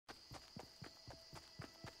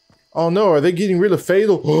Oh no, are they getting rid of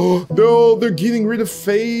Fatal? Oh no, they're getting rid of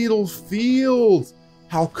Fatal Fields.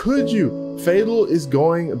 How could you? Fatal is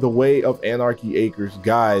going the way of Anarchy Acres.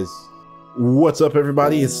 Guys, what's up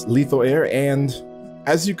everybody? It's Lethal Air, and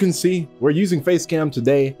as you can see, we're using Facecam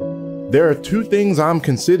today. There are two things I'm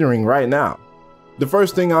considering right now. The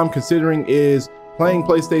first thing I'm considering is playing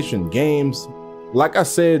PlayStation games. Like I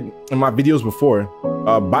said in my videos before,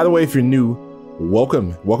 by the way, if you're new,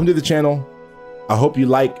 welcome to the channel. I hope you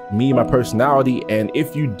like me, my personality, and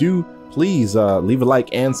if you do, please leave a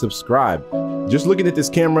like and subscribe. Just looking at this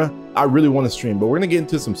camera, I really want to stream, but we're gonna get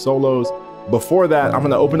into some solos. Before that, I'm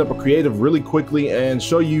gonna open up a creative really quickly and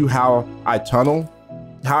show you how I tunnel,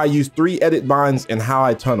 how I use 3 edit binds, and how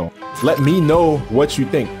I tunnel. Let me know what you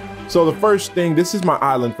think. So the first thing, this is my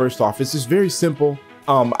island first off. This is very simple.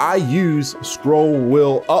 I use scroll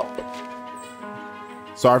wheel up.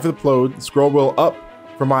 Sorry for the upload. Scroll wheel up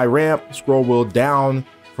for my ramp, scroll wheel down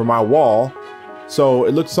for my wall. So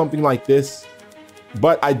it looks something like this,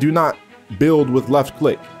 but I do not build with left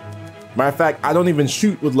click. Matter of fact, I don't even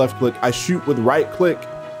shoot with left click. I shoot with right click,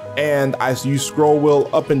 and I use scroll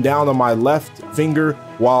wheel up and down on my left finger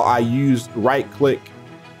while I use right click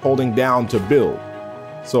holding down to build.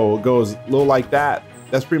 So it goes a little like that.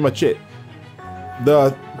 That's pretty much it.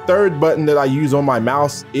 The third button that I use on my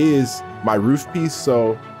mouse is my roof piece.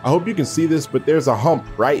 So I hope you can see this, but there's a hump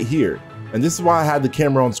right here. And this is why I had the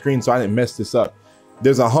camera on screen so I didn't mess this up.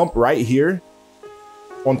 There's a hump right here.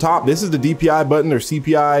 On top, this is the DPI button or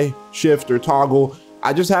CPI, shift or toggle.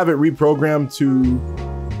 I just have it reprogrammed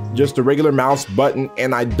to just a regular mouse button,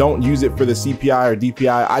 and I don't use it for the CPI or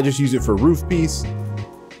DPI. I just use it for roof piece.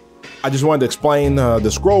 I just wanted to explain the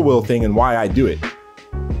scroll wheel thing and why I do it.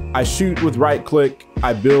 I shoot with right click,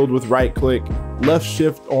 I build with right click, left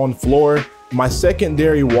shift on floor. My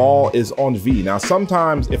secondary wall is on V. Now,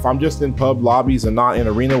 sometimes if I'm just in pub lobbies and not in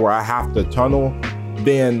arena where I have to tunnel,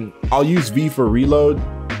 then I'll use V for reload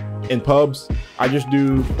in pubs. I just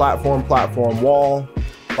do platform, platform, wall,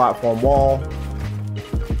 platform, wall.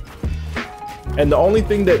 And the only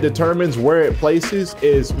thing that determines where it places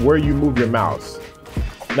is where you move your mouse.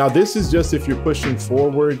 Now, this is just if you're pushing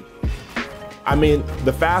forward. I mean,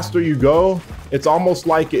 the faster you go, it's almost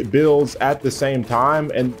like it builds at the same time,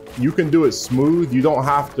 and you can do it smooth. You don't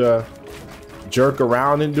have to jerk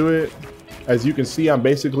around and do it. As you can see, I'm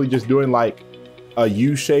basically just doing like a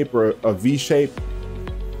U shape or a V shape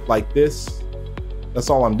like this. That's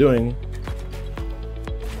all I'm doing.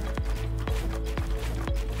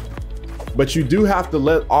 But you do have to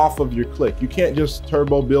let off of your click. You can't just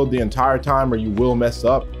turbo build the entire time or you will mess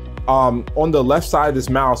up. On the left side of this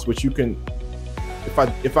mouse, which you can,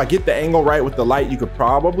 if I get the angle right with the light, you could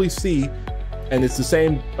probably see, and it's the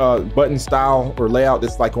same button style or layout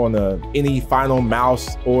that's like on any Final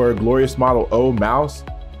mouse or Glorious Model O mouse.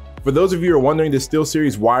 For those of you who are wondering, the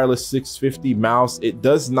SteelSeries wireless 650 mouse, it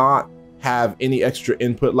does not have any extra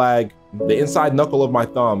input lag. The inside knuckle of my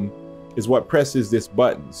thumb is what presses this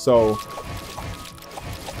button. So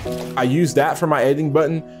I use that for my editing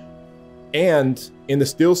button. And in the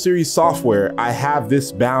SteelSeries software, I have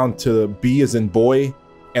this bound to B as in boy,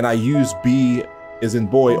 and I use B as in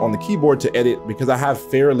boy on the keyboard to edit because I have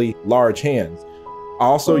fairly large hands. I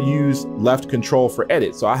also use left control for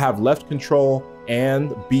edit. So I have left control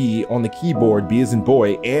and B on the keyboard, B as in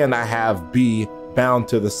boy, and I have B bound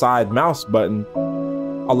to the side mouse button.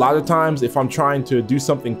 A lot of times if I'm trying to do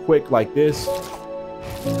something quick like this,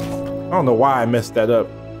 I don't know why I messed that up.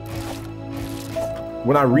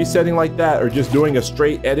 When I'm resetting like that or just doing a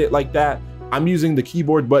straight edit like that, I'm using the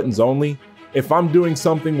keyboard buttons only. If I'm doing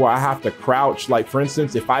something where I have to crouch, like for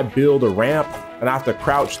instance, if I build a ramp and I have to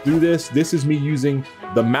crouch through this is me using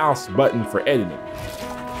the mouse button for editing.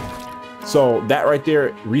 So that right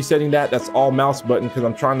there, resetting that's all mouse button because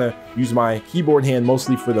I'm trying to use my keyboard hand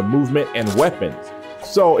mostly for the movement and weapons.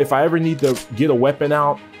 So if I ever need to get a weapon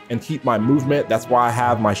out and keep my movement, that's why I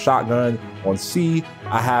have my shotgun on C.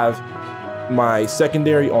 I have my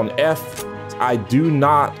secondary on F. I do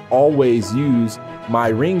not always use my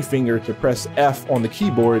ring finger to press F on the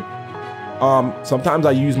keyboard. Sometimes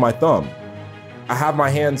I use my thumb. I have my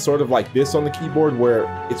hand sort of like this on the keyboard where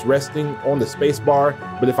it's resting on the space bar,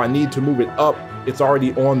 but if I need to move it up, it's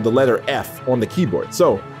already on the letter F on the keyboard.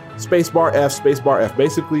 So space bar F,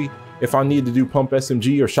 basically if I need to do pump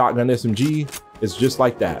SMG or shotgun SMG, it's just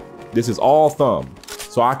like that. This is all thumb.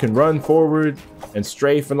 So I can run forward and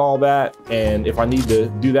strafe and all that, and if I need to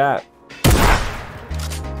do that.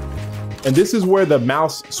 And this is where the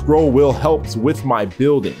mouse scroll wheel helps with my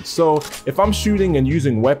building. So if I'm shooting and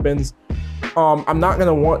using weapons, I'm not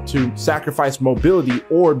gonna want to sacrifice mobility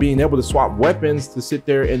or being able to swap weapons to sit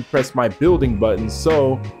there and press my building button.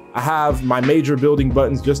 So I have my major building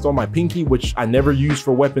buttons just on my pinky, which I never use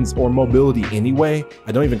for weapons or mobility anyway.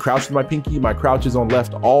 I don't even crouch with my pinky. My crouch is on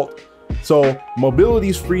left alt. So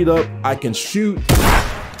mobility's freed up. I can shoot.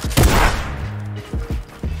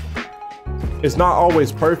 It's not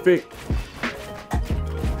always perfect,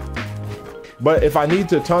 but if I need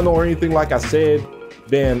to tunnel or anything, like I said,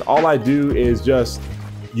 then all I do is just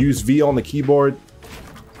use V on the keyboard.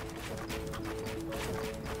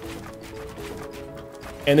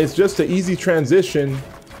 And it's just an easy transition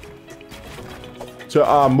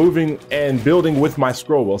to moving and building with my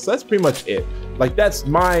scroll wheel. So that's pretty much it. Like that's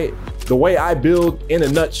the way I build in a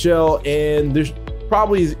nutshell. And there's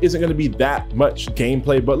probably isn't gonna be that much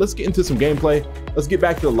gameplay, but let's get into some gameplay. Let's get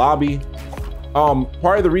back to the lobby.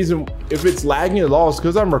 Part of the reason if it's lagging at all is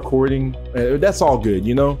because I'm recording. That's all good,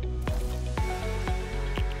 you know?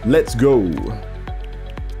 Let's go.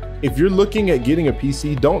 If you're looking at getting a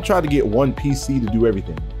PC, don't try to get one PC to do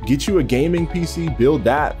everything. Get you a gaming PC, build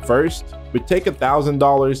that first, but take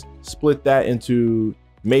 $1,000, split that into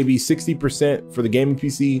maybe 60% for the gaming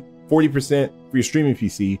PC, 40% for your streaming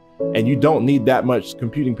PC, and you don't need that much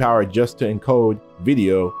computing power just to encode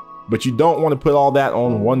video, but you don't want to put all that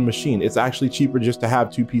on one machine. It's actually cheaper just to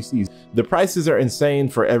have 2 PCs. The prices are insane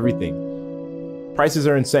for everything. Prices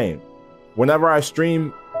are insane. Whenever I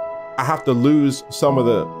stream, I have to lose some of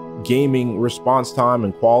the gaming response time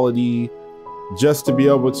and quality just to be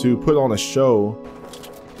able to put on a show.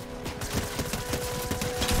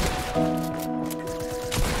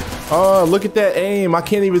 Oh, look at that aim. I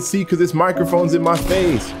can't even see because this microphone's in my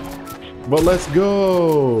face. But let's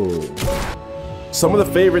go. Some of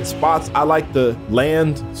the favorite spots I like to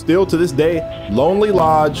land still to this day: Lonely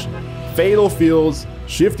Lodge, Fatal Fields,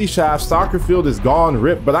 Shifty Shaft. Soccer Field is gone,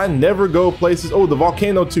 rip, but I never go places. Oh, the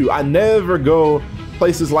Volcano too. I never go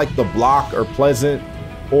places like the Block or Pleasant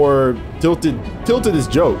or Tilted is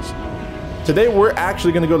jokes. Today we're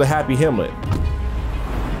actually gonna go to Happy Hamlet.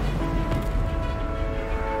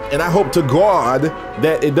 And I hope to God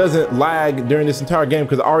that it doesn't lag during this entire game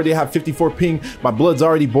because I already have 54 ping. My blood's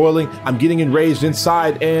already boiling. I'm getting enraged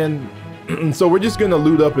inside, and so we're just gonna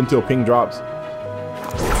loot up until ping drops.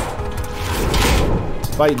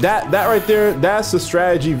 Like that right there, that's a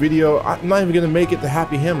strategy video. I'm not even gonna make it to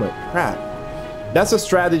Happy Hamlet. Crap. That's a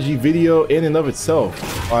strategy video in and of itself.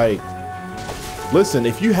 Like, listen,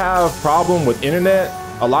 if you have a problem with internet,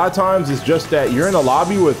 a lot of times it's just that you're in a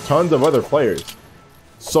lobby with tons of other players.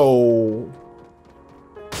 So,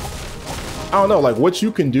 I don't know, like what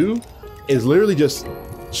you can do is literally just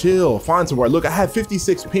chill, find somewhere. Look, I had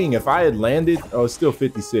 56 ping. If I had landed, oh, it's still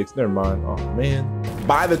 56, never mind. Oh man.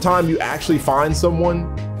 By the time you actually find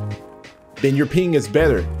someone, then your ping is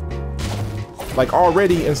better. Like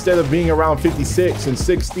already, instead of being around 56 and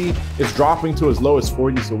 60, it's dropping to as low as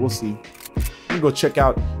 40, so we'll see. I'm gonna go check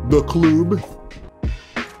out the club.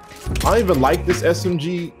 I don't even like this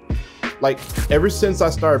SMG. Like, ever since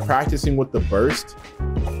I started practicing with the burst,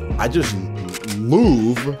 I just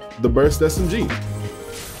move the burst SMG.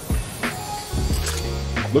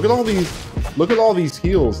 Look at all these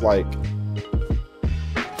heals, like.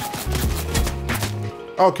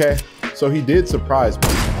 Okay, so he did surprise me.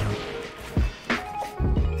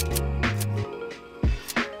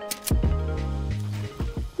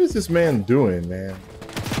 What is this man doing, man?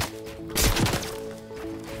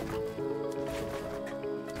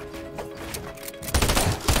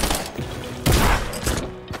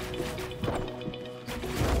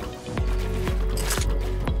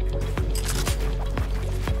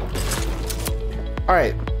 All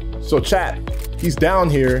right, so chat, he's down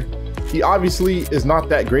here. He obviously is not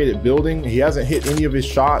that great at building. He hasn't hit any of his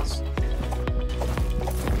shots.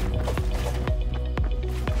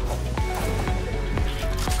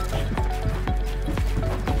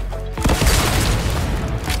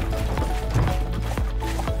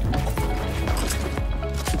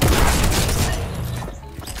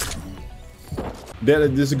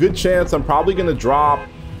 There's a good chance I'm probably gonna drop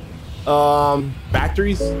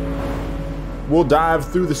factories. We'll dive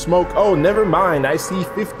through the smoke. Oh, never mind. I see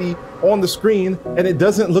 50 on the screen, and it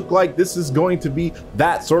doesn't look like this is going to be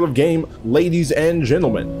that sort of game, ladies and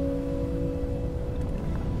gentlemen.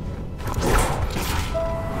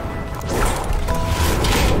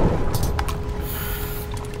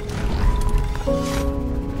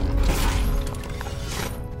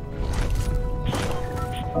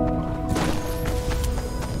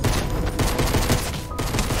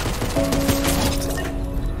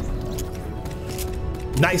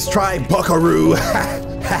 Nice try, buckaroo.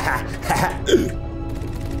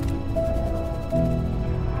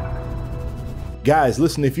 Guys,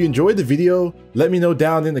 listen, if you enjoyed the video, let me know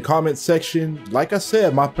down in the comment section. Like I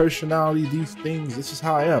said, my personality, these things, this is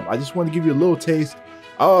how I am. I just want to give you a little taste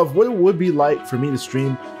of what it would be like for me to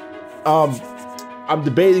stream. I'm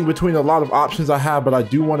debating between a lot of options I have, but I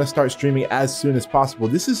do want to start streaming as soon as possible.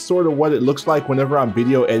 This is sort of what it looks like whenever I'm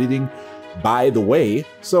video editing, by the way.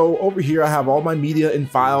 So over here, I have all my media and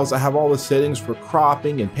files. I have all the settings for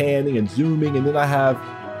cropping and panning and zooming. And then I have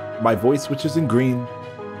my voice, which is in green,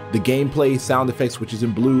 the gameplay sound effects, which is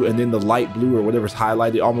in blue, and then the light blue or whatever's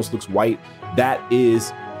highlighted almost looks white. That is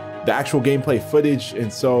the actual gameplay footage.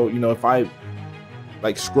 And so, you know, if I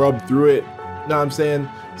like scrub through it, you know what I'm saying?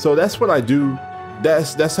 So that's what I do.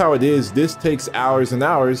 That's how it is. This takes hours and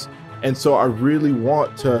hours. And so I really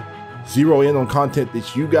want to zero in on content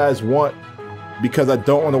that you guys want, because I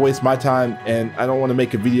don't want to waste my time, and I don't want to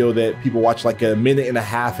make a video that people watch like a minute and a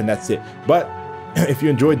half and that's it. But if you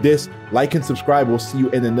enjoyed this, like and subscribe. We'll see you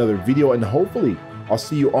in another video, and hopefully I'll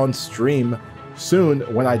see you on stream soon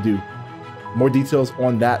when I do. More details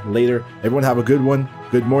on that later. Everyone have a good one.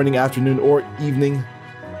 Good morning, afternoon, or evening.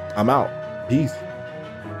 I'm out. Peace.